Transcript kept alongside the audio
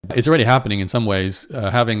It's already happening in some ways.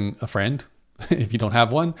 Having a friend, if you don't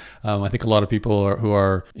have one, I think a lot of people who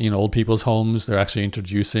are in old people's homes, they're actually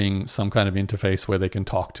introducing some kind of interface where they can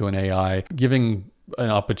talk to an AI, giving an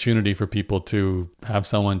opportunity for people to have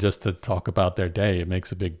someone just to talk about their day. It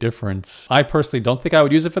makes a big difference. I personally don't think I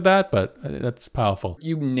would use it for that, but that's powerful.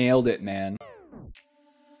 You nailed it, man.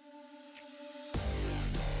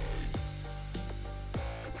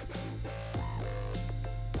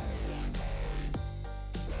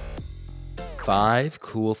 Five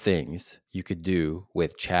cool things you could do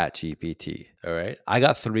with ChatGPT. All right. I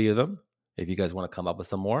got 3 of them. If you guys want to come up with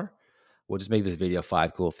some more, we'll just make this video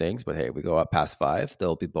 5 cool things. But hey, if we go up past 5,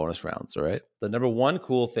 there'll be bonus rounds. All right. The number 1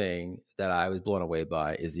 cool thing that I was blown away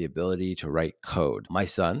by is the ability to write code. My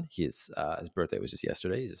son, his birthday was just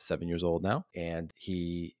yesterday. He's 7 years old now. And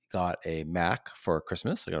he got a Mac for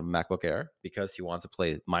Christmas. I got a MacBook Air because he wants to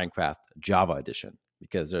play Minecraft Java Edition.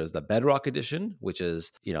 Because there's the Bedrock Edition, which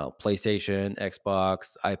is, PlayStation,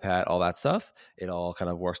 Xbox, iPad, all that stuff. It all kind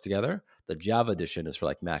of works together. The Java Edition is for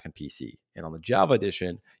like Mac and PC. And on the Java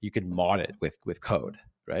Edition, you can mod it with code,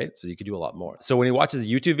 right? So you could do a lot more. So when he watches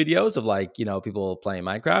YouTube videos of people playing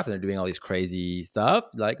Minecraft and they're doing all these crazy stuff,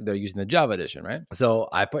 like they're using the Java Edition, right? So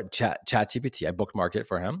I put ChatGPT, I bookmarked it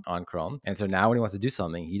for him on Chrome. And so now when he wants to do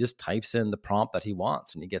something, he just types in the prompt that he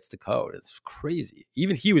wants and he gets the code. It's crazy.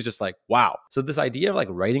 Even he was just like, wow. So this idea of like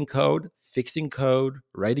writing code, fixing code,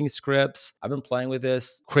 writing scripts, I've been playing with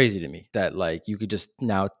this. Crazy to me that like you could just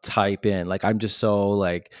now type in, like I'm just so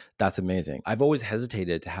like, that's amazing. I've always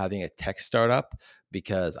hesitated to having a tech startup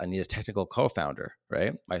because I need a technical co-founder,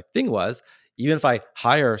 right? My thing was, even if I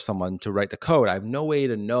hire someone to write the code, I have no way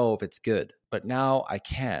to know if it's good. But now I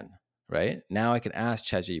can, right? Now I can ask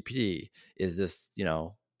ChatGPT, is this,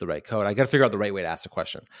 the right code? I got to figure out the right way to ask the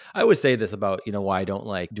question. I always say this about, why I don't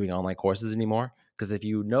like doing online courses anymore. Because if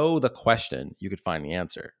you know the question, you could find the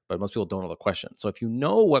answer. But most people don't know the question. So if you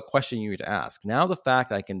know what question you need to ask, now the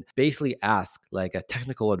fact that I can basically ask like a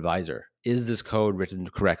technical advisor, is this code written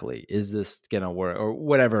correctly? Is this going to work? Or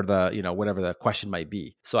whatever the question might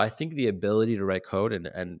be. So I think the ability to write code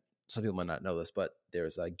and some people might not know this, but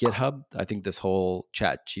there's a GitHub. I think this whole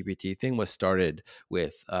ChatGPT thing was started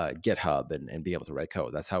with GitHub and being able to write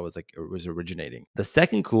code. That's how it was originating. The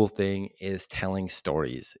second cool thing is telling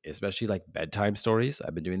stories, especially like bedtime stories.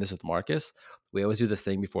 I've been doing this with Marcus. We always do this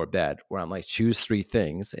thing before bed where I'm like, choose 3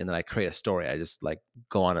 things. And then I create a story. I just like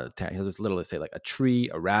go on he'll just literally say like a tree,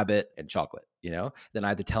 a rabbit, and chocolate. Then I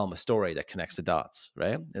have to tell him a story that connects the dots,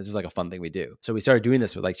 right? It's just like a fun thing we do. So we started doing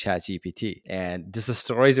this with like ChatGPT, and just the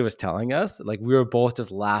stories it was telling us, like we were both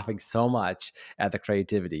just laughing so much at the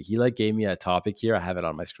creativity. He like gave me a topic here. I have it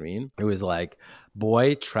on my screen. It was like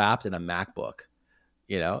boy trapped in a MacBook,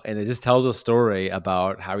 and it just tells a story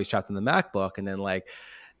about how he's trapped in the MacBook. And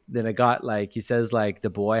then it got like, he says like the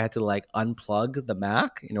boy had to like unplug the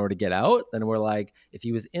Mac in order to get out. Then we're like, if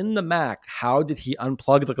he was in the Mac, how did he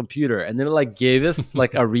unplug the computer? And then it like gave us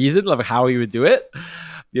like a reason of how he would do it,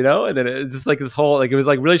 and then it's just like this whole, like, it was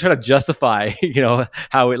like really trying to justify,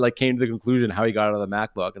 how it like came to the conclusion, how he got out of the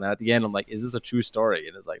MacBook. And then at the end, I'm like, is this a true story?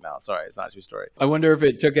 And it's like, no, sorry, it's not a true story. I wonder if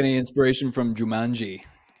it took any inspiration from Jumanji.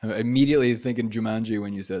 I'm immediately thinking Jumanji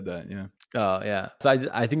when you said that. Yeah. Oh yeah. So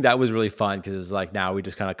I think that was really fun because it's like now we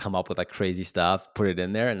just kind of come up with like crazy stuff, put it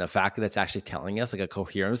in there. And the fact that it's actually telling us like a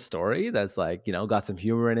coherent story that's like, got some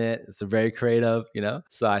humor in it. It's very creative,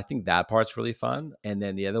 So I think that part's really fun. And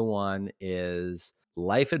then the other one is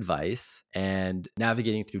life advice and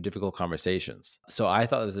navigating through difficult conversations. So I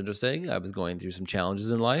thought it was interesting. I was going through some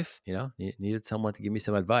challenges in life, needed someone to give me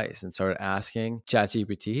some advice and started asking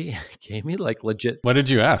ChatGPT. Gave me like legit. What did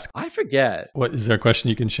you ask? I forget. What is there a question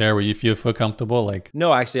you can share where you feel comfortable? Like,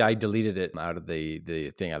 no, actually I deleted it out of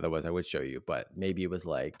the thing. Otherwise I would show you, but maybe it was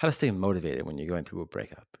like how to stay motivated when you're going through a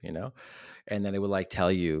breakup, and then it would like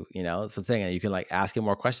tell you, something, and you can like ask it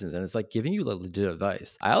more questions, and it's like giving you legit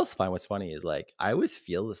advice. I also find what's funny is like, I always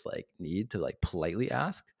feel this like need to like politely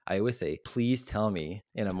ask. I always say, please tell me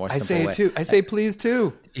in a more simple way. I say please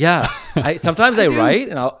too. Yeah. Sometimes I write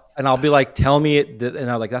and I'll be like, tell me it. And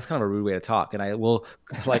I'm like, that's kind of a rude way to talk. And I will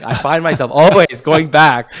like, I find myself always going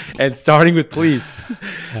back and starting with please.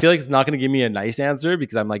 I feel like it's not going to give me a nice answer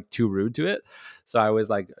because I'm like too rude to it. So I always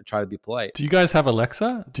like try to be polite. Do you guys have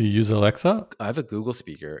Alexa? Do you use Alexa? I have a Google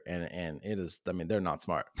speaker and it is, they're not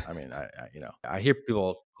smart. I hear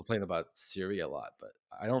people complain about Siri a lot, but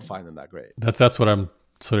I don't find them that great. That's what I'm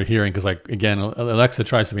sort of hearing, because like, again, Alexa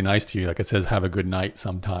tries to be nice to you. Like it says, have a good night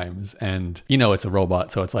sometimes. And it's a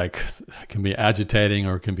robot. So it's like, it can be agitating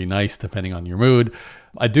or it can be nice depending on your mood.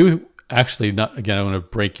 I do actually not, again, I want to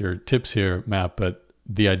break your tips here, Matt, but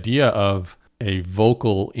the idea of a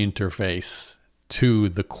vocal interface to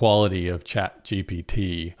the quality of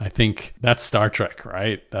ChatGPT, I think that's Star Trek,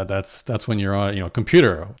 right? That's when you're on,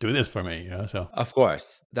 computer, do this for me. So Of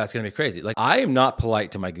course, that's going to be crazy. Like, I am not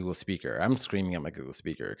polite to my Google speaker. I'm screaming at my Google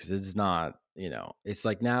speaker because it's not, it's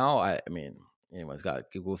like now, I mean, anyone's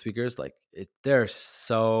got Google speakers, like they're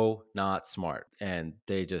so not smart. And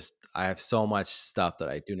I have so much stuff that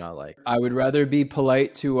I do not like. I would rather be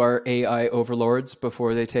polite to our AI overlords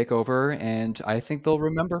before they take over, and I think they'll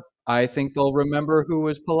remember. I think they'll remember who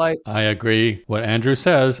was polite. I agree what Andrew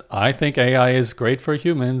says. I think AI is great for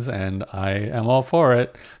humans and I am all for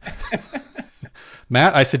it.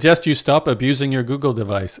 Matt, I suggest you stop abusing your Google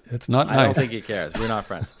device. It's not nice. I don't think he cares. We're not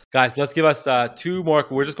friends. Guys, let's give us 2 more.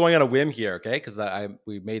 We're just going on a whim here, okay? Because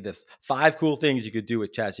we made this 5 cool things you could do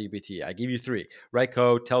with ChatGPT. I give you 3. Write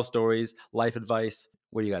code, tell stories, life advice.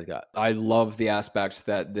 What do you guys got? I love the aspect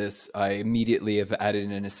that I immediately have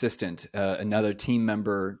added an assistant, another team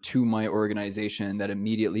member to my organization that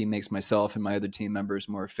immediately makes myself and my other team members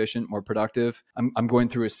more efficient, more productive. I'm going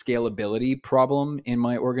through a scalability problem in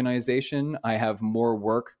my organization. I have more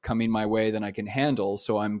work coming my way than I can handle.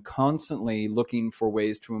 So I'm constantly looking for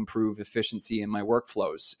ways to improve efficiency in my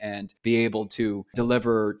workflows and be able to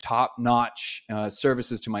deliver top-notch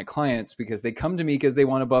services to my clients, because they come to me because they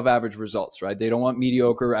want above average results, right? They don't want mediocre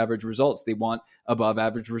average results. They want above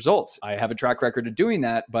average results. I have a track record of doing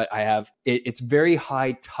that, but it's very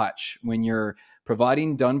high touch when you're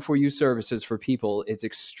providing done for you services for people. It's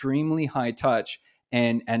extremely high touch.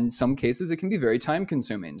 And in some cases, it can be very time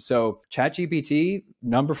consuming. So ChatGPT,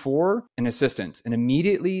 number 4, an assistant, an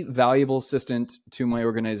immediately valuable assistant to my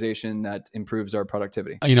organization that improves our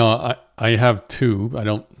productivity. I have 2,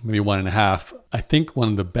 maybe 1.5. I think one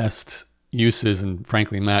of the best uses, and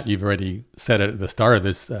frankly, Matt, you've already said it at the start of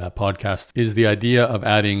this podcast, is the idea of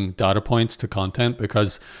adding data points to content.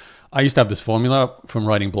 Because I used to have this formula from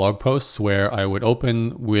writing blog posts where I would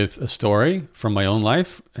open with a story from my own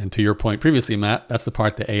life. And to your point previously, Matt, that's the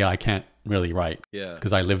part that AI can't really write. Yeah.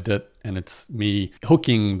 Because I lived it and it's me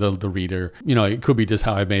hooking the reader. It could be just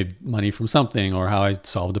how I made money from something or how I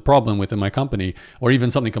solved a problem within my company, or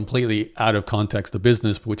even something completely out of context of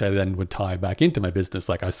business, which I then would tie back into my business.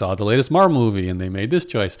 Like I saw the latest Marvel movie and they made this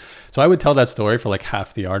choice. So I would tell that story for like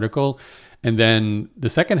half the article. And then the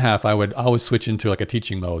second half, I would always switch into like a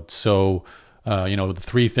teaching mode. So, the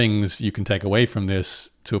 3 things you can take away from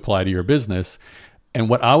this to apply to your business. And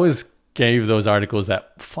what I always gave those articles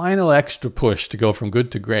that final extra push to go from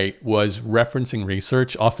good to great was referencing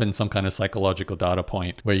research, often some kind of psychological data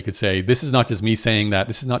point where you could say, this is not just me saying that,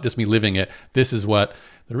 this is not just me living it, this is what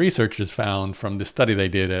the researchers found from the study they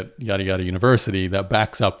did at yada yada university that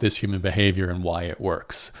backs up this human behavior and why it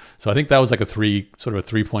works. So I think that was like a 3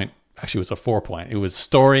 point, actually it was a 4 point. It was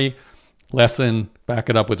story, lesson, back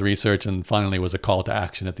it up with research, and finally was a call to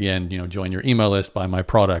action at the end. Join your email list, buy my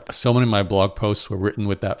product. So many of my blog posts were written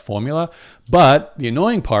with that formula. But the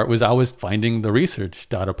annoying part was I was finding the research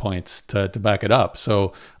data points to back it up.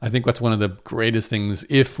 So I think that's one of the greatest things,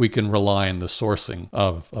 if we can rely on the sourcing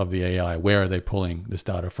of the AI. Where are they pulling this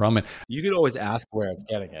data from? And You could always ask where it's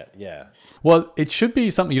getting it. Yeah. well, it should be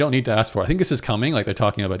something you don't need to ask for. I think this is coming, like they're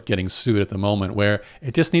talking about getting sued at the moment, where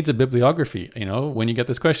it just needs a bibliography. When you get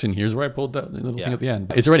this question, here's where I pulled that little thing at the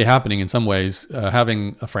end. It's already happening in some ways.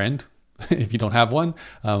 Having a friend, if you don't have one,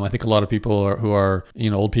 I think a lot of people who are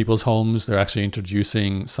old people's homes, they're actually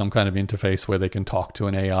introducing some kind of interface where they can talk to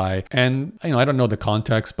an AI. And I don't know the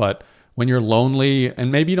context, but when you're lonely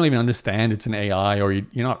and maybe you don't even understand it's an AI, or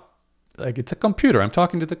you're not, like, it's a computer, I'm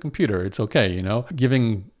talking to the computer, it's okay,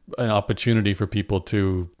 giving an opportunity for people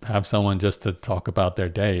to have someone just to talk about their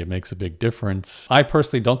day, it makes a big difference. I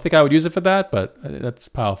personally don't think I would use it for that, but that's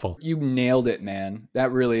powerful. You nailed it, man.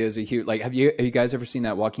 That really is a huge, have you guys ever seen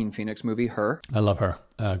that Joaquin Phoenix movie, Her? I love Her.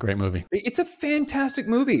 Great movie. It's a fantastic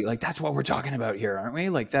movie. Like, that's what we're talking about here, aren't we?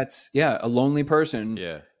 Like, that's, a lonely person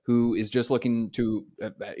who is just looking to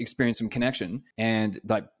experience some connection. And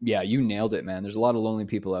you nailed it, man. There's a lot of lonely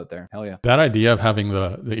people out there. Hell yeah. That idea of having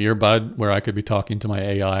the earbud where I could be talking to my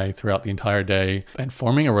AI throughout the entire day and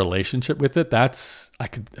forming a relationship with it, it's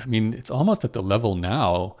almost at the level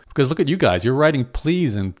now, because look at you guys, you're writing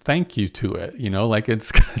please and thank you to it, like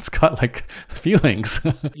it's got like feelings.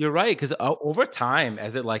 You're right. Because over time,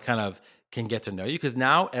 as it like kind of can get to know you, because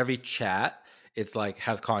now every chat, it's like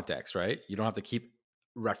has context, right? You don't have to keep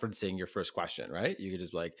referencing your first question, right? You could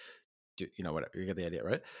just whatever, you get the idea,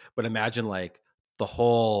 right? But imagine like the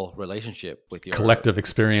whole relationship with your collective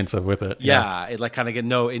experience of with it. Yeah, it like kind of it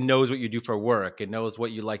knows what you do for work. It knows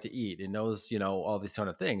what you like to eat. It knows, all these sort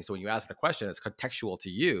of things. So when you ask a question, it's contextual to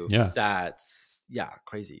you. Yeah. That's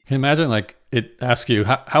crazy. Can you imagine like it asks you,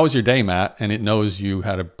 how was your day, Matt? And it knows you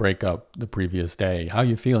had a breakup the previous day. How are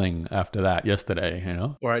you feeling after that yesterday,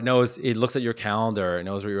 Or it looks at your calendar, it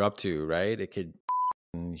knows what you're up to, right? It could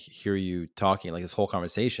hear you talking, like this whole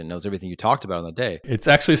conversation, knows everything you talked about on the day. It's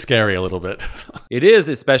actually scary a little bit. It is,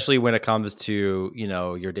 especially when it comes to,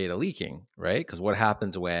 your data leaking, right? Because what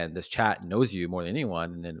happens when this chat knows you more than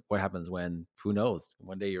anyone? And then what happens when, who knows,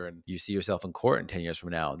 one day you see yourself in court in 10 years from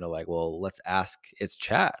now, and they're like, well, let's ask its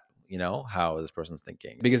chat, how this person's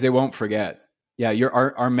thinking. Because they won't forget. Yeah,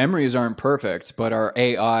 our memories aren't perfect, but our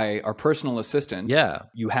AI, our personal assistant,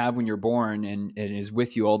 you have when you're born and is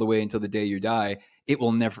with you all the way until the day you die, it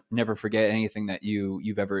will never forget anything that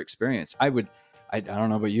you've ever experienced. I don't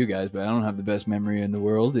know about you guys, but I don't have the best memory in the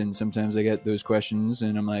world, and sometimes I get those questions,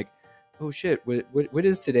 and I'm like, oh shit, what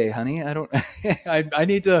is today, honey? I don't. I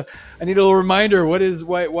need a little reminder.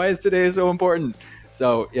 Why is today so important?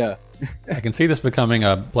 So yeah. I can see this becoming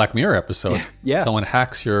a Black Mirror episode. Yeah. Someone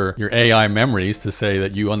hacks your AI memories to say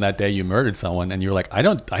that you on that day you murdered someone, and you're like, I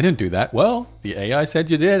didn't do that. Well, the AI said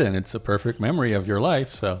you did, and it's a perfect memory of your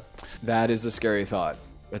life. So that is a scary thought.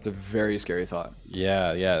 That's a very scary thought.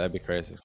 Yeah, that'd be crazy.